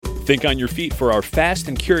Think on your feet for our Fast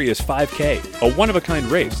and Curious 5K, a one-of-a-kind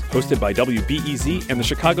race hosted by WBEZ and the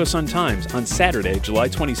Chicago Sun-Times on Saturday, July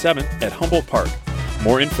 27th at Humboldt Park.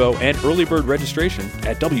 More info and early bird registration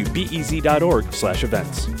at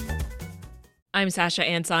wbez.org/events. I'm Sasha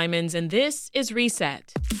Ann Simons, and this is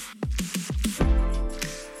Reset.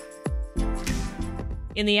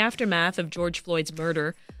 In the aftermath of George Floyd's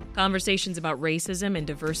murder, conversations about racism and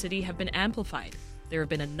diversity have been amplified. There have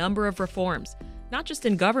been a number of reforms, not just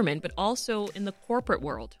in government, but also in the corporate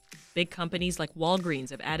world. Big companies like Walgreens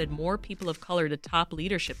have added more people of color to top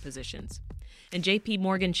leadership positions. And J.P.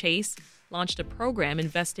 Morgan Chase launched a program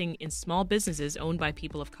investing in small businesses owned by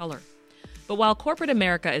people of color. But while corporate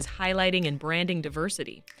America is highlighting and branding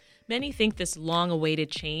diversity, many think this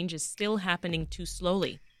long-awaited change is still happening too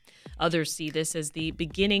slowly. Others see this as the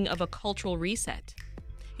beginning of a cultural reset.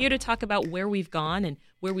 Here to talk about where we've gone and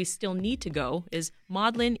where we still need to go is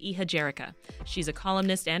Maudlin Ihajerica. She's a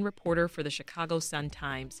columnist and reporter for the Chicago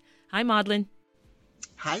Sun-Times. Hi, Maudlin.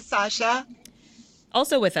 Hi, Sasha.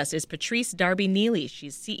 Also with us is Patrice Darby-Neely.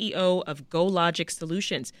 She's CEO of GoLogic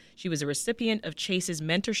Solutions. She was a recipient of Chase's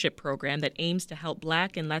mentorship program that aims to help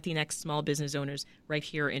Black and Latinx small business owners right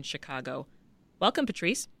here in Chicago. Welcome,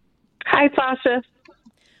 Patrice. Hi, Sasha.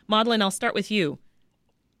 Maudlin, I'll start with you.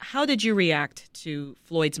 How did you react to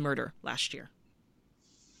Floyd's murder last year?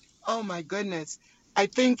 Oh, my goodness. I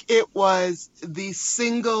think it was the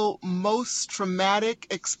single most traumatic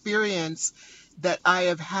experience that I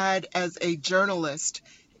have had as a journalist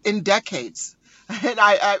in decades. And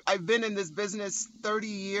I've been in this business 30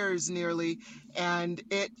 years nearly, and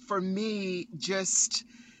it, for me, just,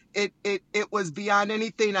 it was beyond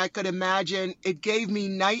anything I could imagine. It gave me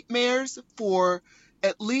nightmares for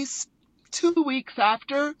at least 2 weeks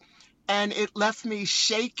after, and it left me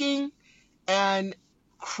shaking and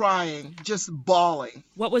crying, just bawling.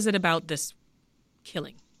 What was it about this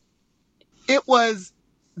killing? It was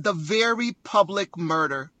the very public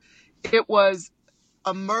murder. It was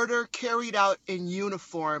a murder carried out in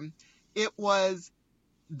uniform. It was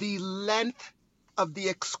the length of the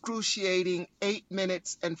excruciating 8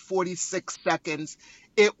 minutes and 46 seconds.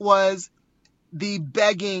 It was the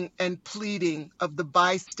begging and pleading of the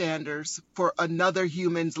bystanders for another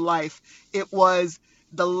human's life. It was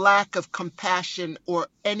the lack of compassion or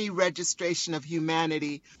any registration of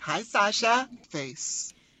humanity. Hi, Sasha.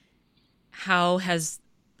 Face. How has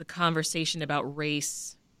the conversation about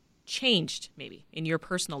race changed, maybe, in your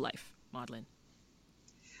personal life, Maudlin?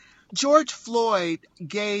 George Floyd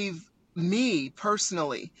gave me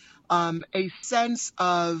personally a sense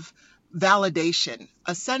of validation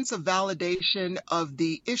of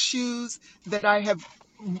the issues that I have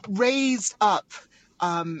raised up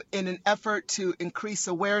in an effort to increase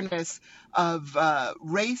awareness of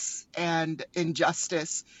race and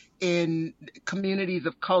injustice in communities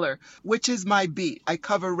of color, which is my beat. I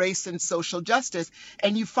cover race and social justice,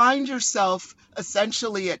 and you find yourself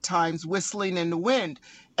essentially at times whistling in the wind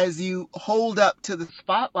as you hold up to the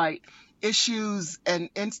spotlight issues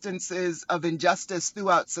and instances of injustice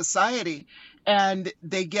throughout society, and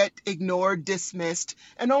they get ignored, dismissed,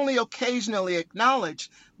 and only occasionally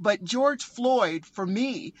acknowledged. But George Floyd, for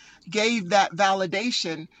me, gave that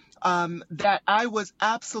validation that I was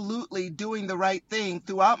absolutely doing the right thing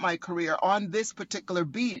throughout my career on this particular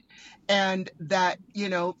beat. And that,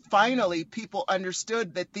 finally people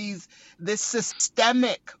understood that this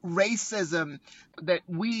systemic racism that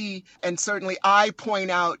we, and certainly I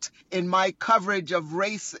point out in my coverage of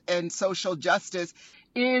race and social justice,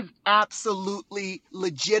 is absolutely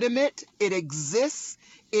legitimate. It exists.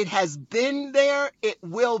 It has been there. It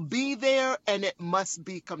will be there, and it must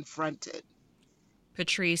be confronted.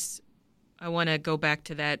 Patrice, I want to go back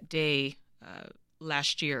to that day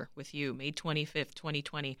last year with you, May 25th,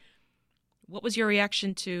 2020. What was your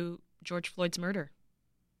reaction to George Floyd's murder?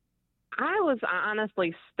 I was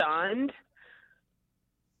honestly stunned.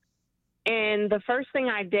 And the first thing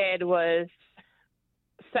I did was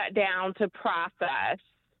sat down to process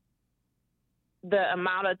the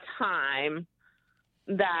amount of time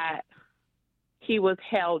that he was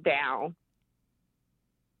held down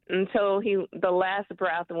until the last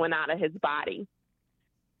breath went out of his body.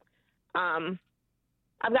 I've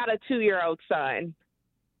got a 2-year-old son,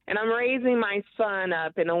 and I'm raising my son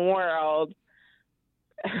up in a world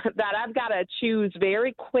that I've got to choose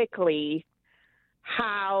very quickly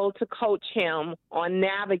how to coach him on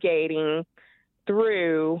navigating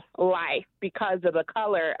through life because of the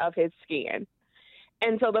color of his skin.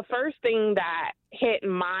 And so the first thing that hit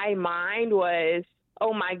my mind was,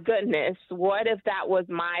 oh my goodness, what if that was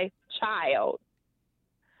my child?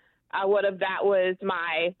 What if that was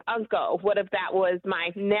my uncle? What if that was my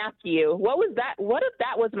nephew? What was that? What if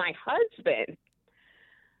that was my husband?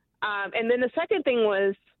 And then the second thing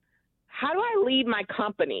was, how do I lead my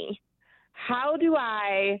company? How do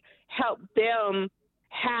I help them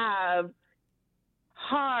have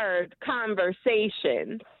hard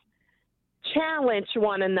conversations, challenge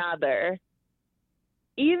one another,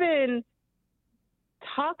 even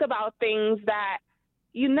talk about things that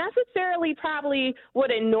you necessarily probably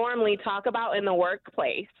wouldn't normally talk about in the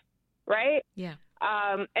workplace, right? Yeah.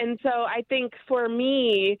 And so I think for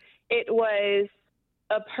me, it was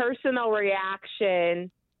a personal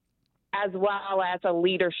reaction as well as a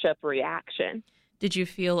leadership reaction. Did you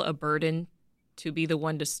feel a burden to be the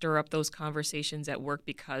one to stir up those conversations at work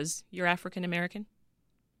because you're African American?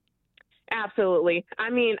 Absolutely. I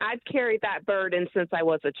mean, I've carried that burden since I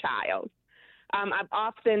was a child. I've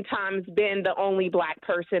oftentimes been the only Black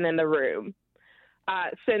person in the room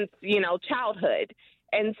since, childhood.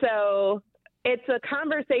 And so it's a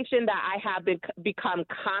conversation that I have become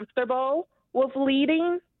comfortable with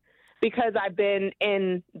leading because I've been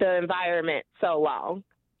in the environment so long.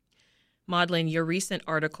 Maudlin, your recent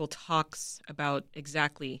article talks about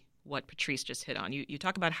exactly what Patrice just hit on. You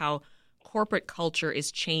talk about how corporate culture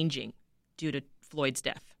is changing due to Floyd's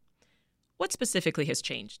death. What specifically has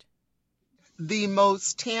changed? The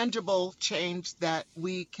most tangible change that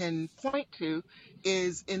we can point to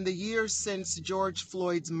is in the years since George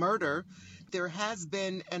Floyd's murder, there has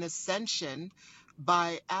been an ascension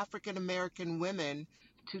by African American women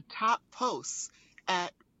to top posts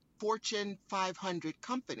at Fortune 500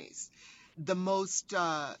 companies. The most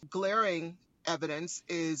glaring evidence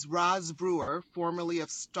is Roz Brewer, formerly of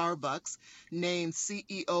Starbucks, named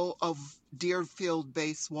CEO of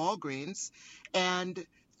Deerfield-based Walgreens, and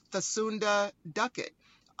Thasunda Duckett,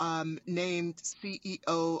 named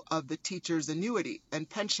CEO of the Teachers Annuity and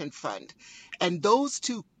Pension Fund. And those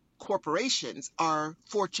two corporations are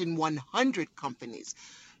Fortune 100 companies,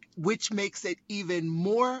 which makes it even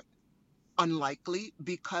more unlikely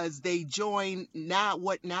because they join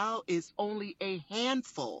what now is only a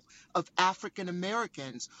handful of African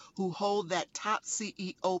Americans who hold that top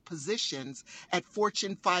CEO positions at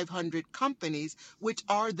Fortune 500 companies, which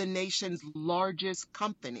are the nation's largest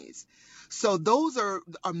companies. So those are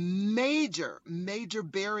major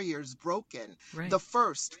barriers broken, Right. The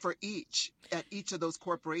first for at each of those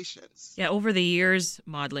corporations. Yeah, over the years,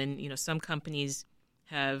 Maudlin, some companies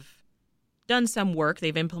have done some work.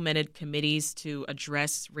 They've implemented committees to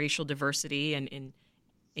address racial diversity and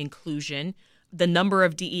inclusion. The number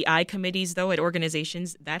of DEI committees, though, at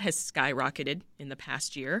organizations, that has skyrocketed in the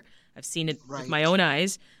past year. I've seen it with my own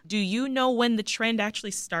eyes. Do you know when the trend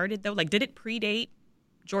actually started, though? Like, did it predate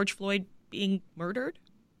George Floyd being murdered?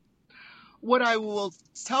 What I will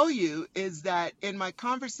tell you is that in my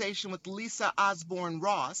conversation with Lisa Osborne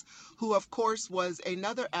Ross, who of course was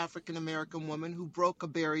another African American woman who broke a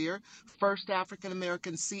barrier, first African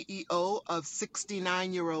American CEO of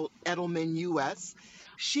 69-year-old Edelman US,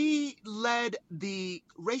 she led the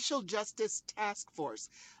Racial Justice Task Force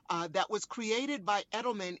that was created by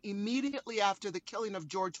Edelman immediately after the killing of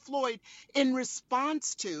George Floyd in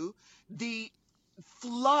response to the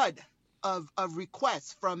flood of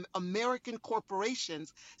requests from American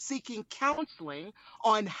corporations seeking counseling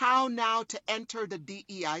on how now to enter the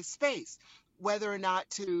DEI space, whether or not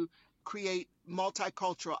to create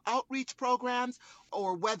multicultural outreach programs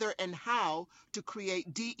or whether and how to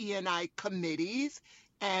create DE&I committees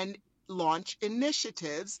and launch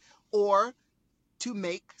initiatives or to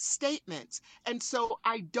make statements. And so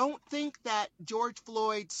I don't think that George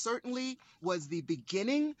Floyd certainly was the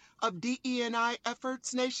beginning of DE&I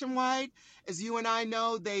efforts nationwide. As you and I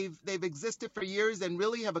know, they've existed for years and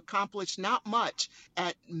really have accomplished not much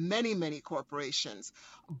at many corporations.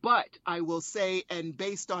 But I will say, and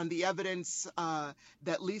based on the evidence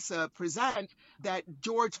that Lisa presents, that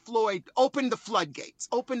George Floyd opened the floodgates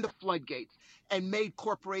and made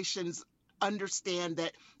corporations understand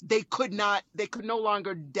that they could no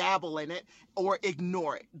longer dabble in it or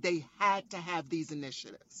ignore it. They had to have these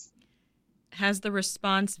initiatives. Has the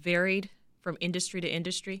response varied from industry to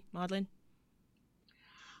industry, Maudlin?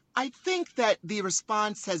 I think that the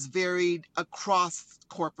response has varied across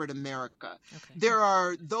corporate America. Okay. There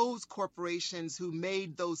are those corporations who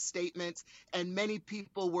made those statements, and many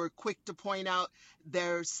people were quick to point out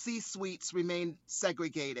their C-suites remained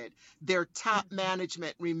segregated. Their top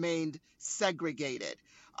management remained segregated.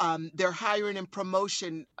 Their hiring and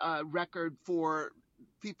promotion record for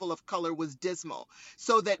people of color was dismal.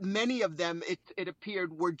 So that many of them, it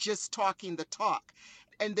appeared, were just talking the talk.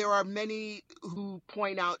 And there are many who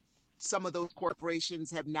point out some of those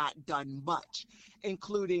corporations have not done much,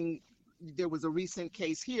 including there was a recent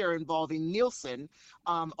case here involving Nielsen,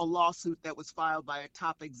 a lawsuit that was filed by a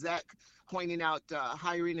top exec pointing out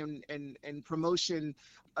hiring and promotion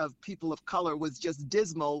of people of color was just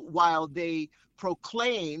dismal, while they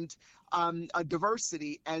proclaimed a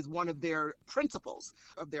diversity as one of their principles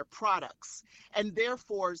of their products. And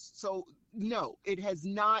therefore, so no, it has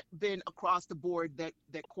not been across the board that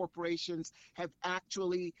corporations have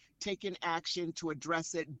actually taken action to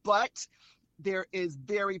address it, but there is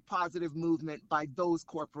very positive movement by those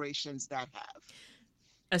corporations that have.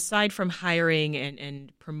 Aside from hiring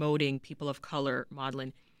and promoting people of color,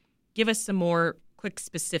 Maudlin, give us some more quick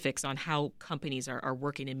specifics on how companies are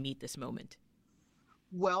working to meet this moment.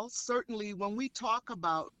 Well, certainly when we talk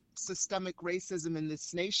about systemic racism in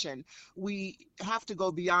this nation, we have to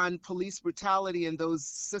go beyond police brutality and those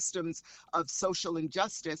systems of social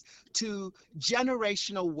injustice to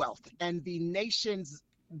generational wealth and the nation's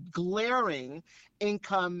glaring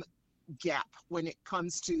income gap when it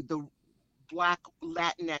comes to the Black,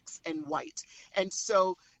 Latinx, and white. And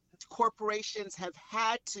so corporations have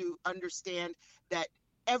had to understand that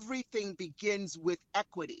everything begins with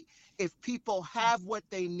equity. If people have what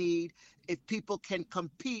they need, if people can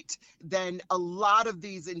compete, then a lot of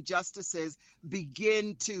these injustices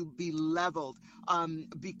begin to be leveled,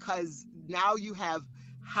 because now you have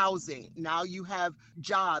housing, now you have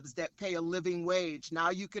jobs that pay a living wage,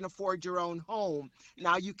 now you can afford your own home,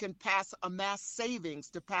 now you can amass savings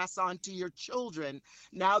to pass on to your children,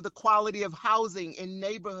 now the quality of housing in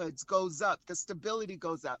neighborhoods goes up, the stability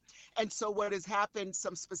goes up. And so what has happened,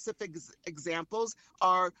 some specific examples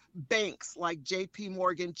are banks like JP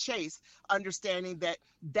Morgan Chase, understanding that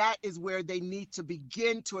that is where they need to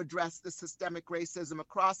begin to address the systemic racism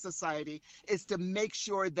across society, is to make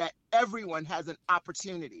sure that everyone has an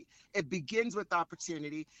opportunity. It begins with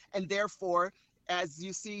opportunity, and therefore, as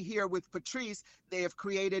you see here with Patrice, they have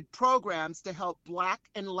created programs to help Black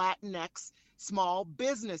and Latinx small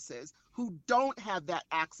businesses who don't have that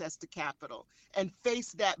access to capital and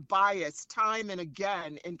face that bias time and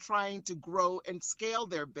again in trying to grow and scale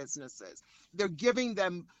their businesses. They're giving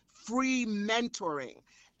them free mentoring.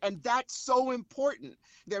 And that's so important.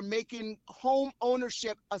 They're making home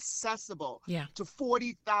ownership accessible to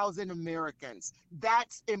 40,000 Americans.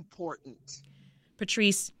 That's important.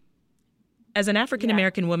 Patrice, as an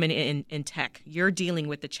African-American woman in tech, you're dealing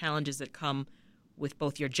with the challenges that come with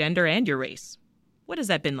both your gender and your race. What has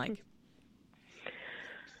that been like?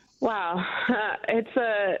 Wow.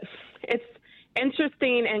 It's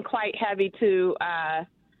interesting and quite heavy to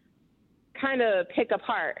kind of pick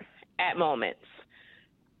apart at moments.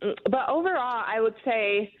 But overall, I would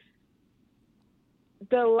say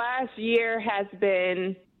the last year has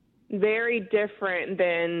been very different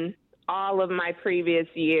than all of my previous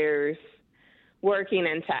years working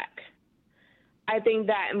in tech. I think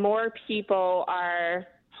that more people are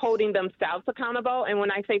holding themselves accountable. And when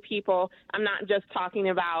I say people, I'm not just talking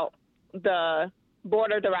about the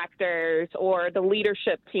board of directors or the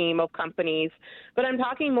leadership team of companies, but I'm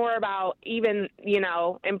talking more about even,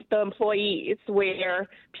 the employees, where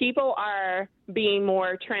people are being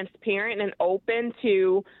more transparent and open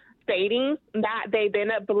to stating that they've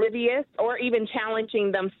been oblivious or even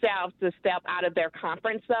challenging themselves to step out of their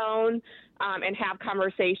comfort zone and have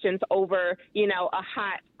conversations over, a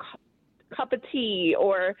hot cup of tea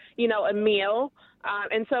or, a meal.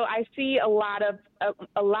 And so I see a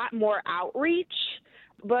lot more outreach,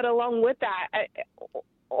 but along with that,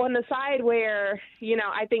 on the side where,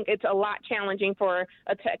 I think it's a lot challenging for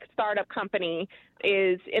a tech startup company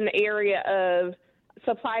is in the area of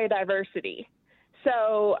supplier diversity.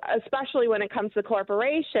 So especially when it comes to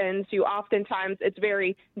corporations, oftentimes it's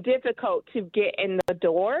very difficult to get in the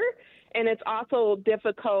door, and it's also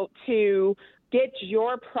difficult to get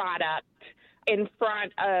your product in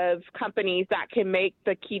front of companies that can make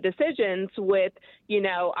the key decisions with,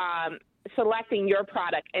 selecting your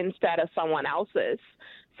product instead of someone else's.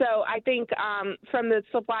 So I think from the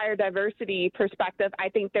supplier diversity perspective, I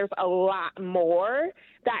think there's a lot more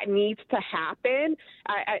that needs to happen.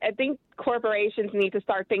 I think corporations need to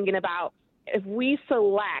start thinking about, if we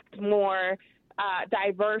select more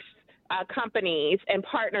diverse companies and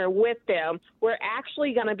partner with them, we're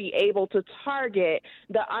actually going to be able to target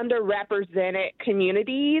the underrepresented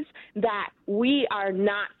communities that we are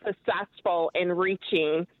not successful in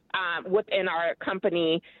reaching within our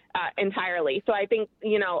company entirely. So I think,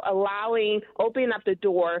 opening up the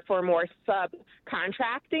door for more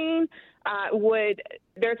subcontracting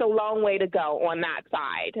there's a long way to go on that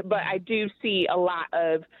side, but I do see a lot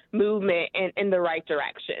of movement in the right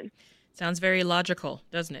direction. Sounds very logical,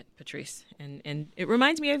 doesn't it, Patrice? And it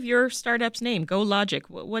reminds me of your startup's name, GoLogic.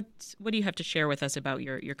 What do you have to share with us about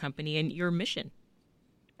your company and your mission?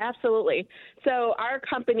 Absolutely. So our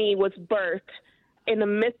company was birthed in the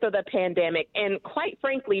midst of the pandemic, and quite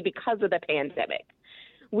frankly, because of the pandemic.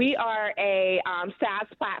 We are a SaaS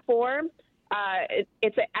platform.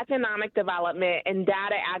 It's an economic development and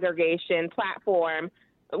data aggregation platform.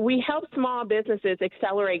 We help small businesses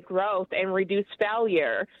accelerate growth and reduce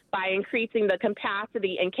failure by increasing the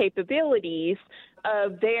capacity and capabilities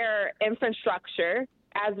of their infrastructure,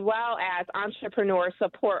 as well as entrepreneur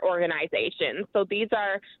support organizations. So these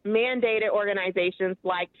are mandated organizations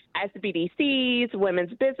like SBDCs,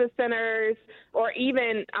 women's business centers, or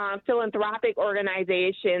even philanthropic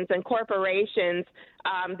organizations and corporations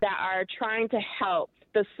that are trying to help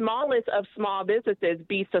the smallest of small businesses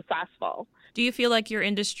be successful. Do you feel like your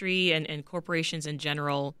industry and corporations in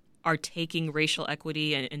general are taking racial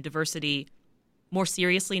equity and diversity more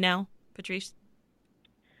seriously now, Patrice?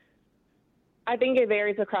 I think it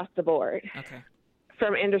varies across the board. Okay.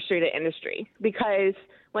 From industry to industry, because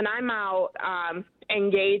when I'm out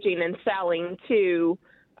engaging and selling to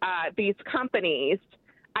these companies,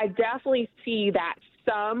 I definitely see that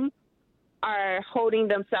some are holding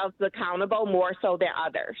themselves accountable more so than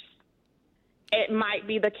others. It might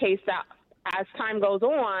be the case that as time goes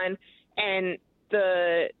on and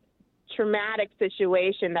the traumatic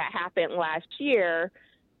situation that happened last year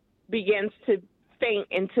begins to faint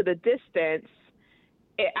into the distance,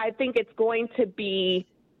 I think it's going to be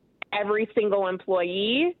every single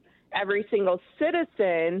employee, every single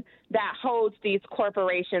citizen that holds these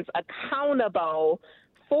corporations accountable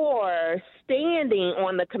for standing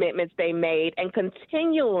on the commitments they made and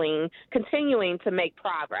continuing to make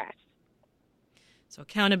progress. So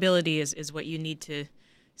accountability is what you need to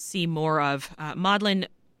see more of. Maudlin,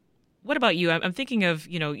 what about you? I'm thinking of,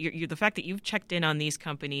 you're the fact that you've checked in on these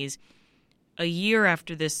companies a year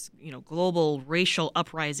after this, global racial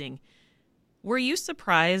uprising. Were you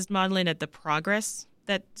surprised, Maudlin, at the progress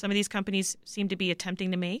that some of these companies seem to be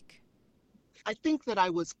attempting to make? I think that I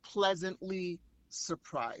was pleasantly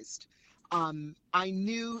surprised. I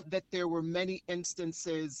knew that there were many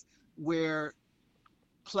instances where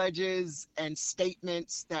pledges and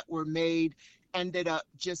statements that were made ended up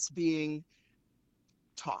just being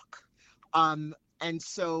talk. And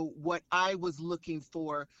so what I was looking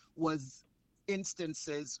for was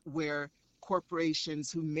instances where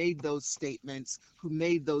corporations who made those statements, who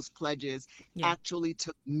made those pledges, actually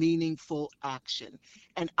took meaningful action.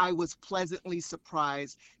 And I was pleasantly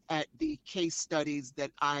surprised at the case studies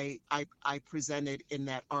that I presented in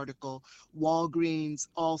that article. Walgreens,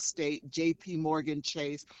 Allstate, JP Morgan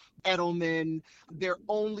Chase, Edelman. There are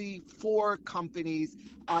only 4 companies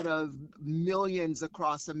out of millions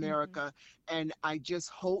across America. And I just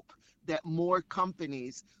hope that more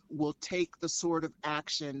companies will take the sort of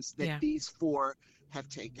actions that these 4 have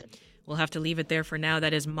taken. We'll have to leave it there for now.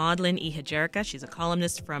 That is Maudlin Ehijerika. She's a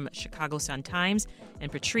columnist from Chicago Sun-Times,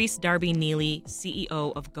 and Patrice Darby-Neely,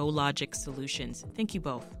 CEO of GoLogic Solutions. Thank you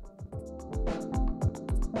both.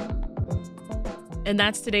 And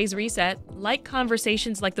that's today's Reset. Like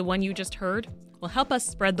conversations like the one you just heard will help us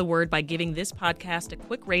spread the word by giving this podcast a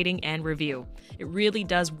quick rating and review. It really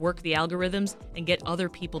does work the algorithms and get other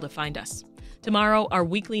people to find us. Tomorrow, our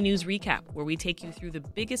weekly news recap, where we take you through the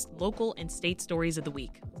biggest local and state stories of the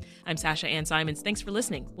week. I'm Sasha Ann Simons. Thanks for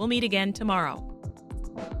listening. We'll meet again tomorrow.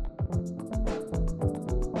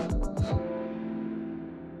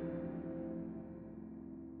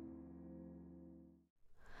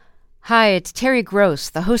 Hi, it's Terry Gross,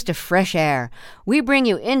 the host of Fresh Air. We bring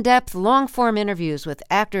you in-depth, long-form interviews with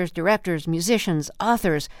actors, directors, musicians,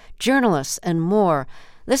 authors, journalists, and more.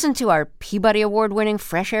 Listen to our Peabody Award-winning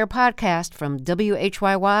Fresh Air podcast from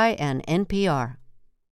WHYY and NPR.